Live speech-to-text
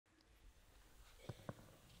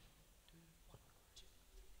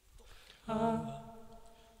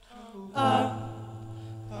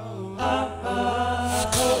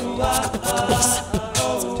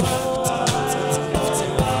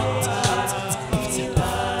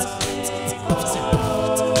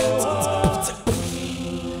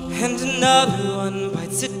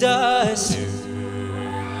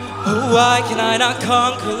Why can I not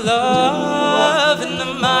conquer love? And I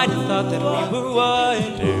might have thought that we were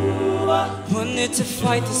one. Wanted to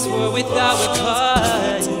fight this war without a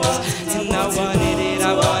cause, and I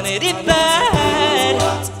wanted it bad.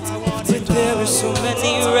 But there were so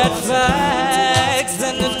many red flags,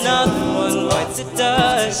 then another one bites the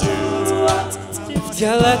dust.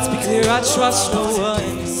 Yeah, let's be clear, I trust no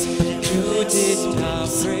one. You did not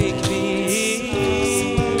break me.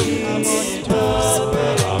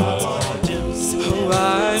 Oh,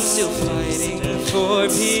 I'm still fighting for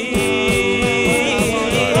peace.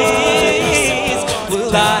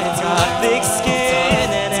 Well, I've got thick skin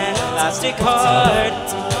and an elastic heart,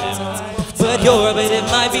 but it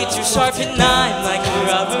might be too sharp, and I'm like a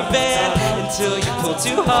rubber band until you pull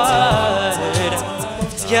too hard.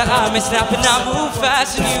 Yeah, I may snap and I move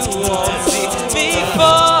fast, and you won't see me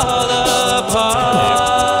fall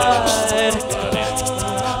apart.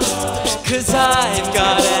 'Cause I've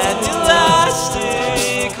got an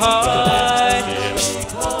elastic heart.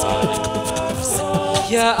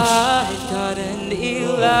 Yeah, I've got an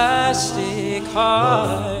elastic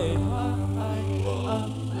heart.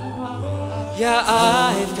 Yeah,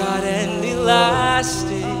 I've got an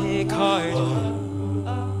elastic heart.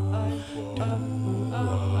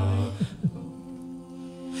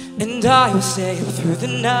 And I will sail through the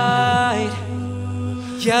night.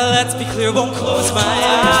 Yeah, let's be clear, won't close my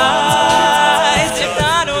eyes. And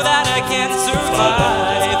I know that I can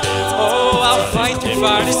survive. Oh, I'll fight through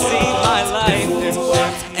fire to save my life.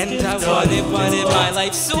 And I wanted my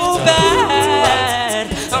life so bad.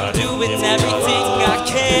 I'm doing everything I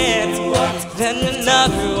can. Then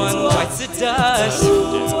another one bites the dust.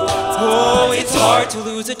 Oh, it's hard to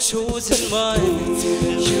lose a chosen one.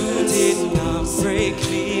 You did not break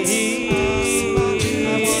me.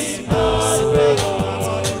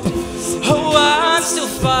 Oh, I'm still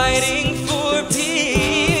fighting for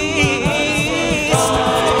peace.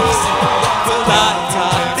 Well, I've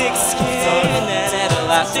got thick skin and an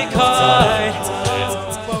elastic heart,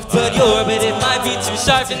 but it might be too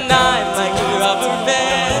sharp, and I'm like a rubber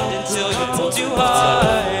band until you pull too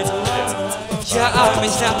hard. Yeah, I may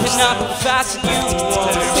snap and I move fast, and you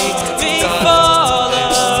won't see me fall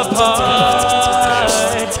apart.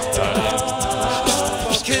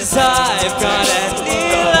 'Cause I've got an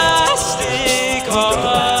elastic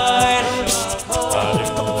heart.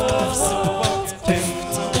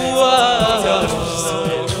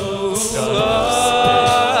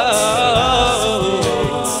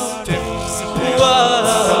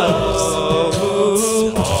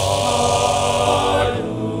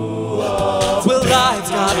 Well, I've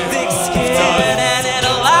got thick skin and an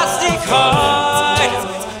elastic heart,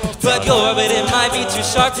 but it might be too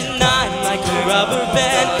sharp, and I'm like a rubber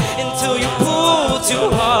band until you pull too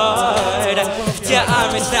hard. Yeah, I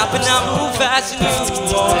may snap and I move fast, and you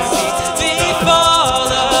won't see me fall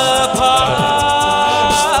apart.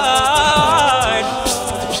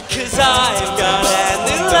 'Cause I've got an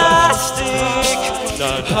elastic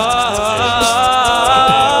heart,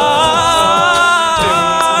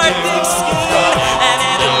 thick skin and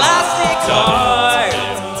an elastic heart,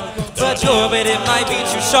 but it might be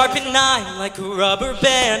too sharp, and I'm like a rubber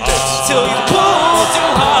band till you pull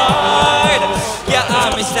too hard. Yeah, I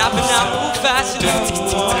may snap and I move fast, and you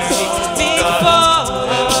won't see me fall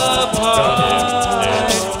apart.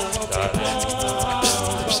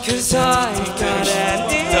 'Cause I've got an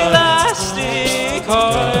elastic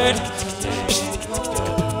heart.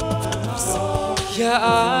 Yeah,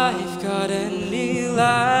 I've got an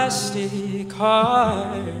elastic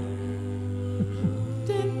heart.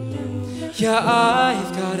 Yeah,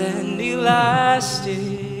 I've got an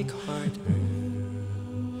elastic